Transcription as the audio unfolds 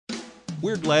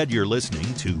We're glad you're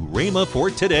listening to Rhema for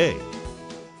Today.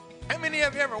 How many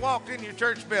of you ever walked in your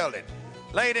church building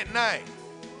late at night?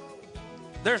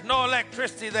 There's no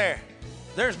electricity there.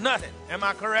 There's nothing. Am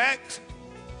I correct?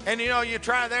 And you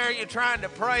try there, you're trying to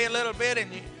pray a little bit,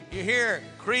 and you hear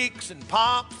creaks and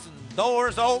pops and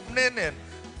doors opening. And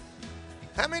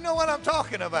how many know what I'm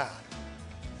talking about?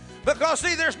 Because,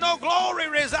 see, there's no glory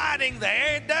residing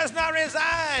there. It does not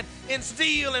reside in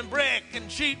steel and brick and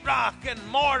sheetrock and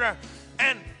mortar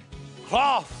and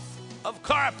cloth of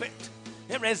carpet.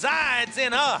 It resides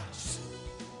in us.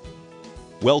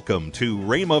 Welcome to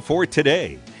Rhema for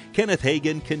Today. Kenneth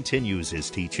Hagin continues his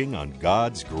teaching on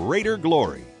God's greater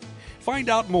glory. Find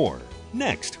out more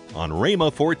next on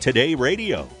Rhema for Today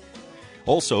Radio.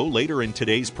 Also, later in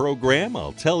today's program,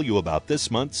 I'll tell you about this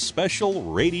month's special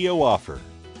radio offer.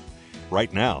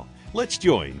 Right now, let's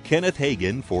join Kenneth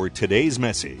Hagin for today's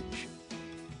message.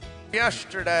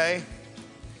 Yesterday,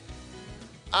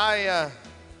 I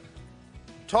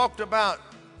talked about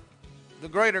the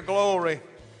greater glory,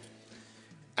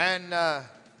 and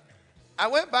I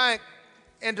went back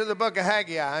into the book of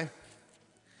Haggai,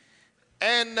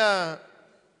 and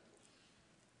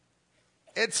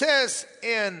it says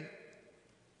in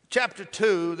chapter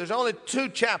 2, there's only 2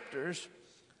 chapters,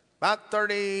 about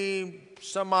 30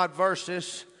 some odd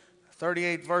verses,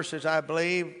 38 verses, I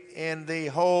believe, in the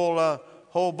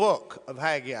whole book of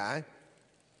Haggai.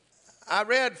 I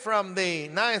read from the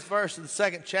 9th verse of the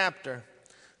 2nd chapter.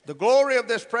 The glory of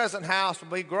this present house will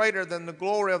be greater than the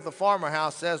glory of the former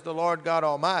house, says the Lord God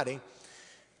Almighty.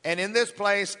 And in this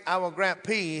place I will grant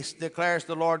peace, declares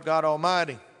the Lord God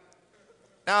Almighty.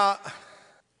 Now,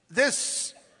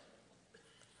 this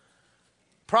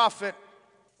prophet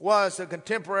was a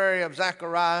contemporary of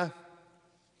Zechariah.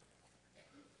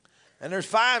 And there's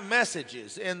 5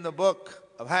 messages in the book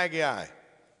of Haggai.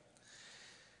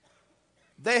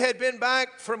 They had been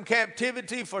back from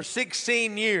captivity for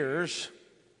 16 years.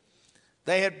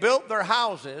 They had built their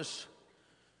houses.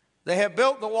 They had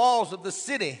built the walls of the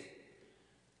city.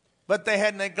 But they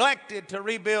had neglected to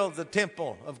rebuild the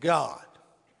temple of God.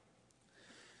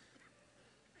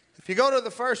 If you go to the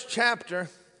first chapter,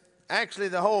 actually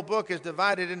the whole book is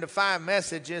divided into 5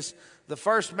 messages. The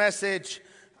first message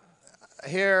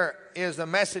here is a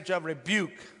message of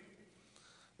rebuke.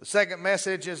 The second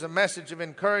message is a message of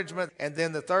encouragement. And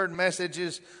then the third message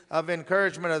is of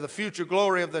encouragement of the future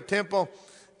glory of the temple.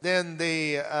 Then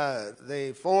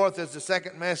the fourth is the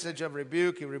second message of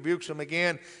rebuke. He rebukes them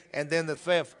again. And then the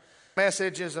fifth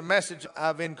message is a message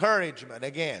of encouragement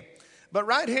again. But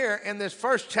right here in this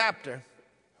first chapter,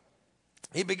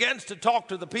 he begins to talk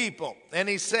to the people. And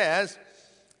he says,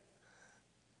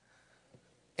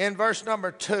 in verse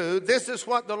number 2, this is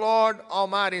what the Lord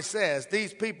Almighty says.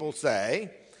 These people say,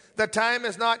 the time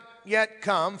is not yet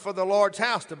come for the Lord's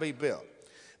house to be built.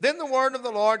 Then the word of the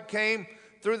Lord came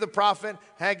through the prophet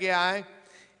Haggai.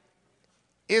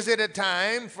 Is it a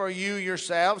time for you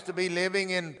yourselves to be living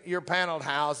in your paneled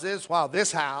houses while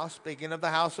this house, speaking of the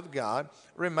house of God,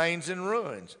 remains in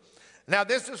ruins? Now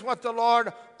this is what the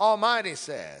Lord Almighty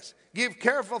says. Give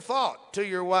careful thought to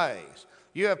your ways.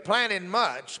 You have planted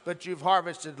much, but you've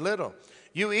harvested little.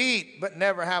 You eat, but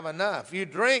never have enough. You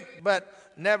drink, but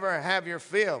never have your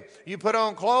fill. You put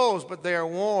on clothes, but they are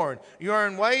worn. You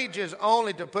earn wages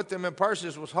only to put them in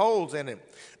purses with holes in it.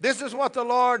 This is what the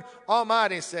Lord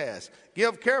Almighty says.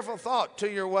 Give careful thought to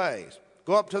your ways.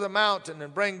 Go up to the mountain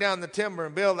and bring down the timber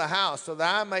and build a house so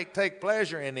that I may take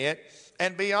pleasure in it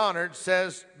and be honored,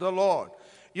 says the Lord.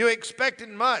 You expected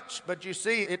much, but you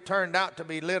see it turned out to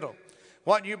be little.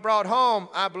 What you brought home,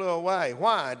 I blew away.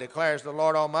 Why, declares the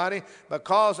Lord Almighty?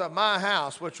 Because of my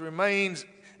house, which remains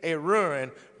a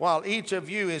ruin, while each of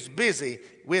you is busy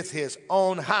with his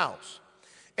own house.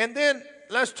 And then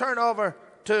let's turn over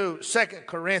to 2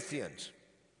 Corinthians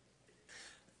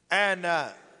and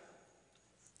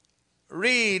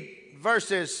read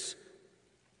verses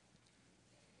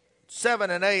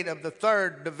 7 and 8 of the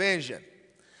 3rd division.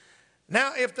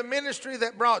 Now, if the ministry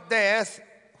that brought death,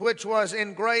 which was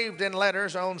engraved in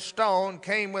letters on stone,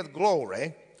 came with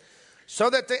glory, so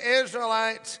that the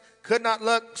Israelites could not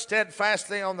look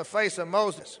steadfastly on the face of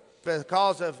Moses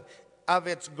because of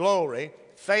its glory,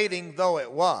 fading though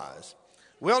it was,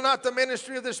 will not the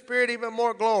ministry of the Spirit even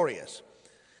more glorious?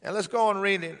 And let's go and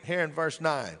read it here in verse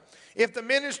 9. If the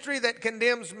ministry that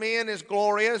condemns men is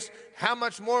glorious, how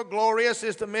much more glorious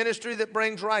is the ministry that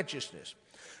brings righteousness?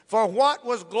 For what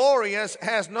was glorious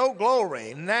has no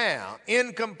glory now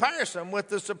in comparison with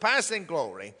the surpassing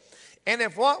glory. And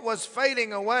if what was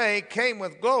fading away came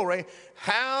with glory,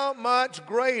 how much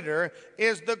greater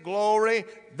is the glory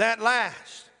that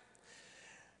lasts?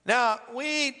 Now,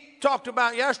 we talked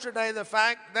about yesterday the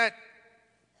fact that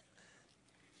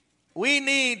we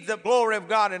need the glory of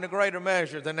God in a greater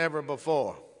measure than ever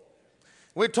before.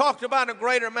 We talked about a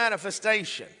greater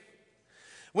manifestation.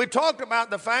 We talked about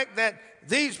the fact that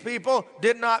these people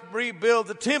did not rebuild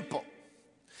the temple.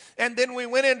 And then we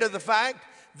went into the fact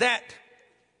that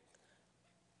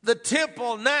the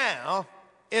temple now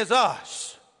is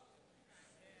us.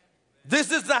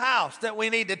 This is the house that we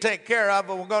need to take care of,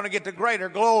 and we're going to get to greater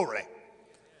glory.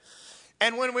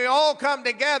 And when we all come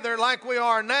together like we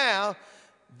are now,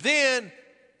 then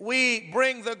we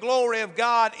bring the glory of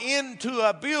God into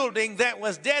a building that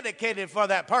was dedicated for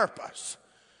that purpose.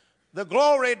 The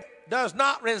glory does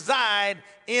not reside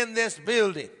in this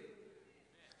building.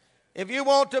 If you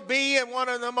want to be in one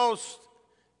of the most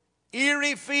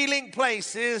eerie feeling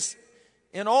places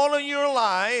in all of your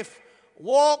life,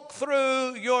 walk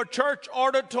through your church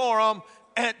auditorium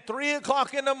at 3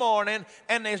 o'clock in the morning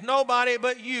and there's nobody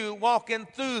but you walking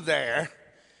through there.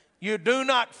 You do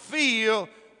not feel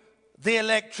the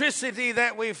electricity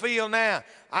that we feel now.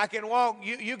 I can walk,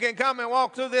 you can come and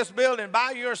walk through this building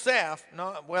by yourself.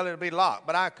 No, well, it'll be locked,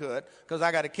 but I could because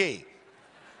I got a key.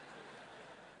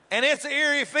 And it's an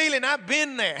eerie feeling. I've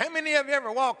been there. How many of you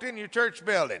ever walked in your church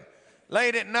building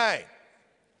late at night?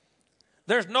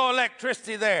 There's no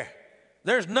electricity there.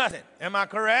 There's nothing. Am I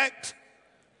correct?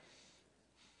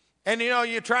 And you know,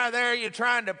 you try there, you're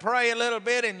trying to pray a little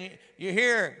bit, and you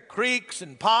hear creaks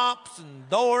and pops and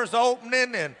doors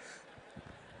opening. And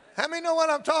how many know what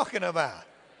I'm talking about?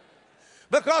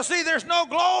 Because, see, there's no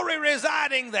glory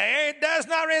residing there. It does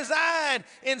not reside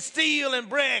in steel and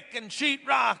brick and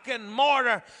sheetrock and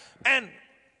mortar and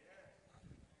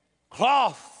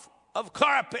cloth of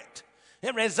carpet.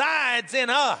 It resides in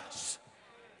us.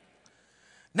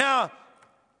 Now,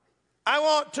 I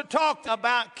want to talk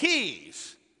about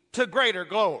keys to greater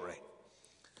glory.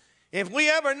 If we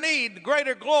ever need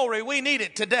greater glory, we need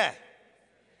it today.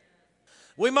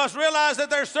 We must realize that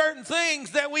there are certain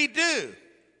things that we do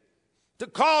to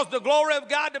cause the glory of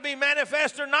God to be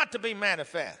manifest or not to be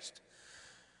manifest.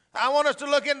 I want us to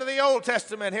look into the Old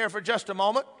Testament here for just a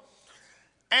moment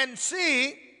and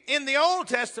see in the Old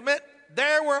Testament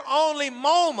there were only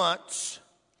moments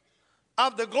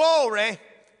of the glory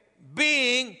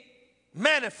being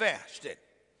manifested.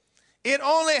 It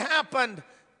only happened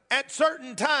at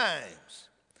certain times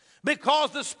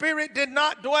because the Spirit did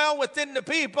not dwell within the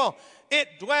people. It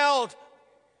dwelled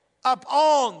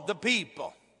upon the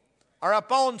people, or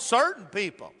upon certain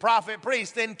people, prophet,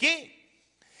 priest, and king.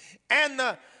 And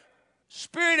the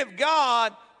Spirit of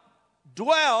God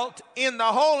dwelt in the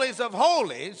holies of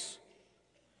holies,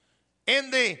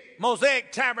 in the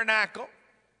Mosaic tabernacle,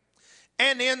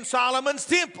 and in Solomon's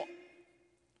temple.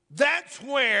 That's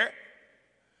where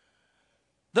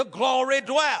the glory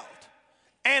dwelt.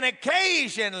 And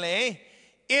occasionally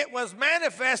it was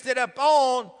manifested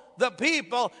upon the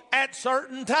people at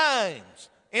certain times.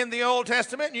 In the Old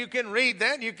Testament, you can read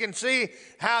that. You can see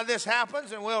how this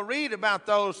happens, and we'll read about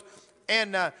those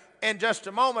in just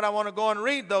a moment. I want to go and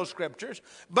read those scriptures.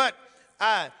 But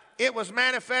it was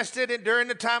manifested during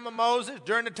the time of Moses,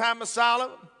 during the time of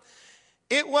Solomon.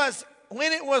 It was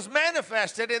when it was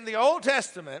manifested in the Old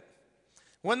Testament,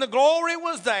 when the glory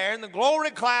was there, and the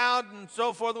glory cloud and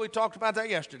so forth, we talked about that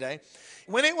yesterday.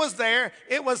 When it was there,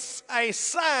 it was a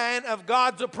sign of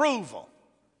God's approval.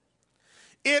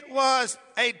 It was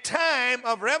a time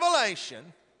of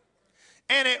revelation,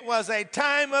 and it was a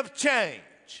time of change.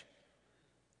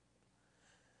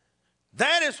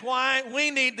 That is why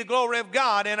we need the glory of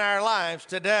God in our lives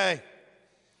today.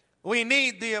 We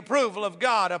need the approval of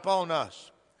God upon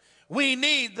us. We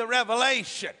need the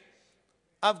revelation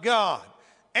of God.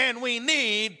 And we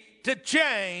need to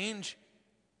change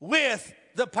with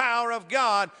the power of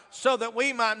God so that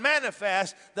we might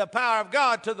manifest the power of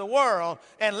God to the world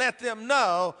and let them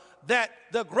know that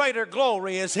the greater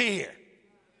glory is here.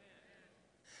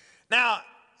 Now,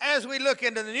 as we look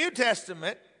into the New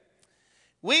Testament,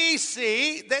 we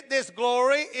see that this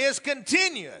glory is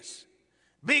continuous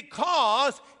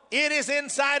because it is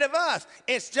inside of us.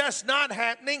 It's just not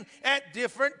happening at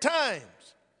different times.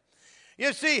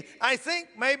 You see, I think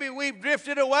maybe we've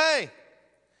drifted away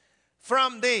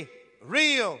from the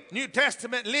real New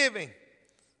Testament living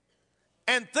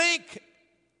and think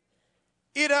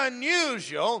it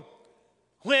unusual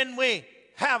when we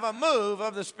have a move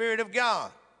of the Spirit of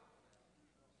God.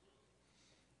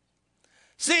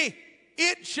 See,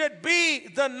 it should be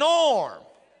the norm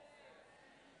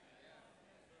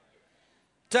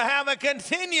to have a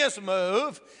continuous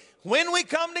move when we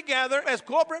come together as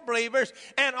corporate believers,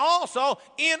 and also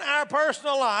in our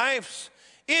personal lives.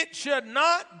 It should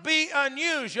not be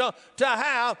unusual to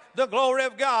have the glory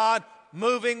of God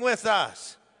moving with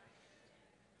us.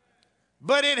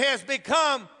 But it has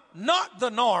become not the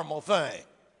normal thing.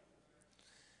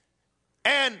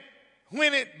 And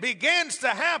when it begins to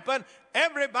happen,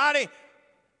 everybody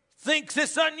thinks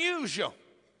it's unusual.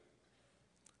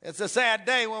 It's a sad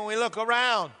day when we look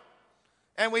around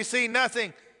and we see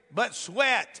nothing but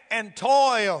sweat and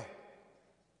toil.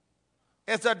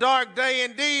 It's a dark day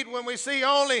indeed when we see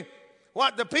only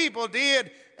what the people did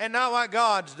and not what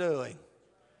God's doing.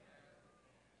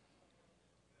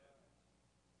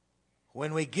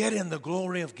 When we get in the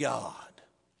glory of God,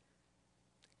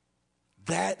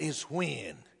 that is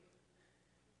when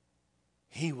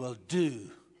He will do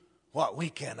what we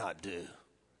cannot do.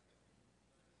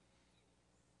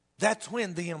 That's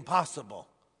when the impossible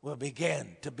will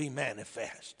begin to be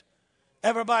manifest.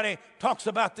 Everybody talks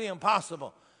about the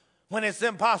impossible. When it's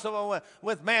impossible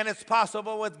with man, it's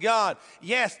possible with God.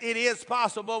 Yes, it is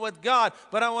possible with God,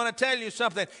 but I want to tell you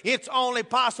something. It's only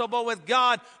possible with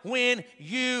God when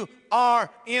you are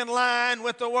in line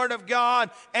with the Word of God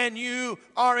and you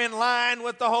are in line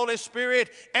with the Holy Spirit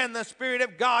and the Spirit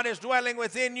of God is dwelling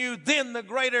within you. Then the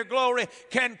greater glory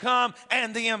can come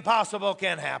and the impossible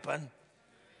can happen.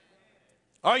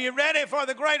 Are you ready for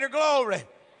the greater glory?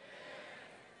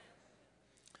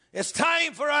 It's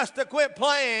time for us to quit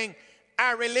playing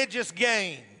our religious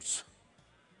games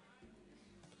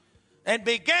and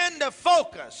begin to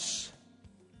focus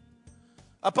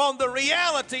upon the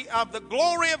reality of the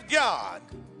glory of God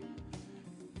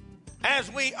as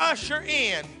we usher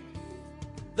in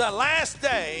the last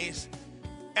days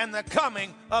and the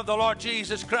coming of the Lord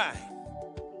Jesus Christ.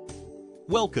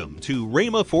 Welcome to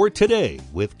Rhema for Today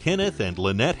with Kenneth and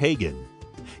Lynette Hagin.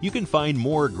 You can find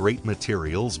more great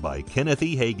materials by Kenneth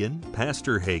E. Hagin,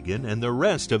 Pastor Hagin, and the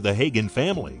rest of the Hagin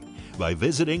family by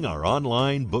visiting our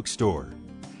online bookstore.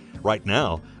 Right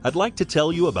now, I'd like to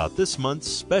tell you about this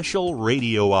month's special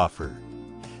radio offer,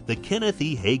 the Kenneth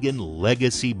E. Hagin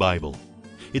Legacy Bible.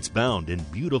 It's bound in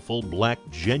beautiful black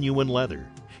genuine leather,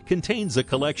 contains a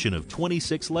collection of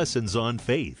 26 lessons on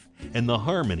faith and the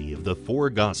harmony of the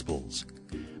four Gospels.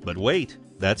 But wait,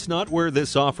 that's not where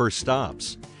this offer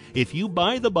stops. If you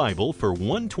buy the Bible for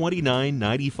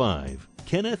 $129.95,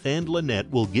 Kenneth and Lynette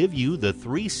will give you the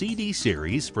 3 CD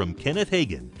series from Kenneth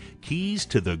Hagin, Keys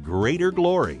to the Greater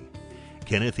Glory,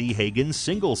 Kenneth E. Hagin's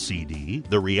single CD,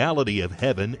 The Reality of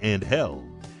Heaven and Hell,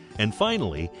 and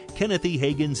finally, Kenneth E.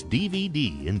 Hagin's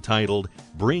DVD entitled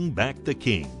Bring Back the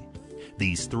King.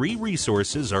 These 3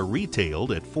 resources are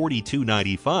retailed at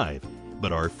 $42.95,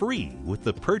 but are free with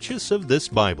the purchase of this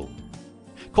Bible.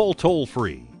 Call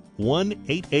toll-free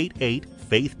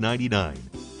 1-888-FAITH-99.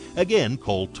 Again,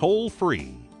 call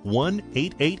toll-free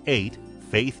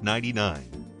 1-888-FAITH-99.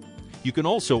 You can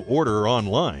also order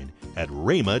online at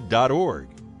rhema.org.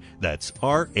 That's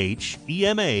rhema.org.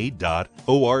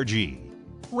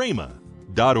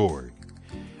 rhema.org.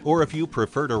 Or if you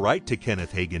prefer to write to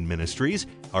Kenneth Hagin Ministries,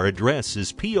 our address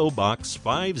is P.O. Box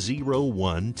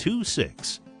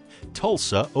 50126,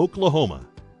 Tulsa, Oklahoma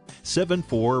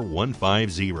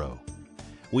 74150.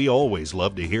 We always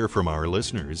love to hear from our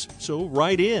listeners, so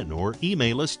write in or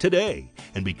email us today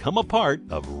and become a part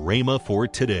of Rhema for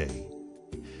Today.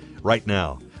 Right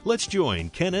now, let's join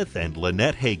Kenneth and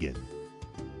Lynette Hagin.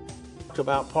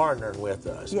 About partnering with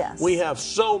us. Yes. We have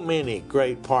so many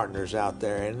great partners out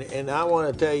there, and I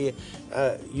want to tell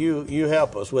you, you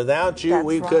help us. Without you,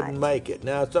 we couldn't make it.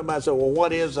 Now, somebody said, well,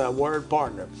 what is a word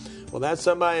partner? Well, that's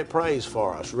somebody that prays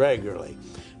for us regularly,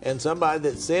 and somebody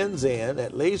that sends in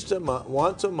at least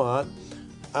once a month,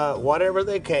 whatever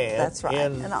they can. That's right.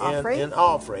 In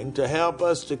offering to help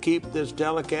us to keep this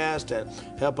telecast and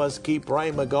help us keep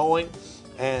Rhema going.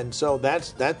 And so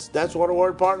that's what a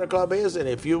Word Partner Club is. And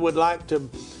if you would like to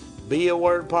be a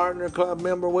Word Partner Club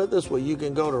member with us, well, you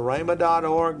can go to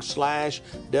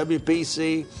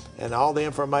rhema.org/WPC, and all the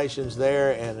information's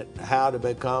there and how to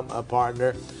become a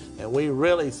partner. And we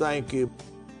really thank you.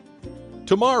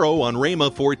 Tomorrow on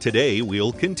Rhema for Today,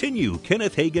 we'll continue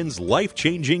Kenneth Hagin's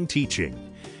life-changing teaching.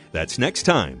 That's next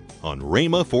time on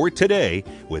Rhema for Today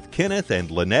with Kenneth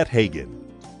and Lynette Hagin.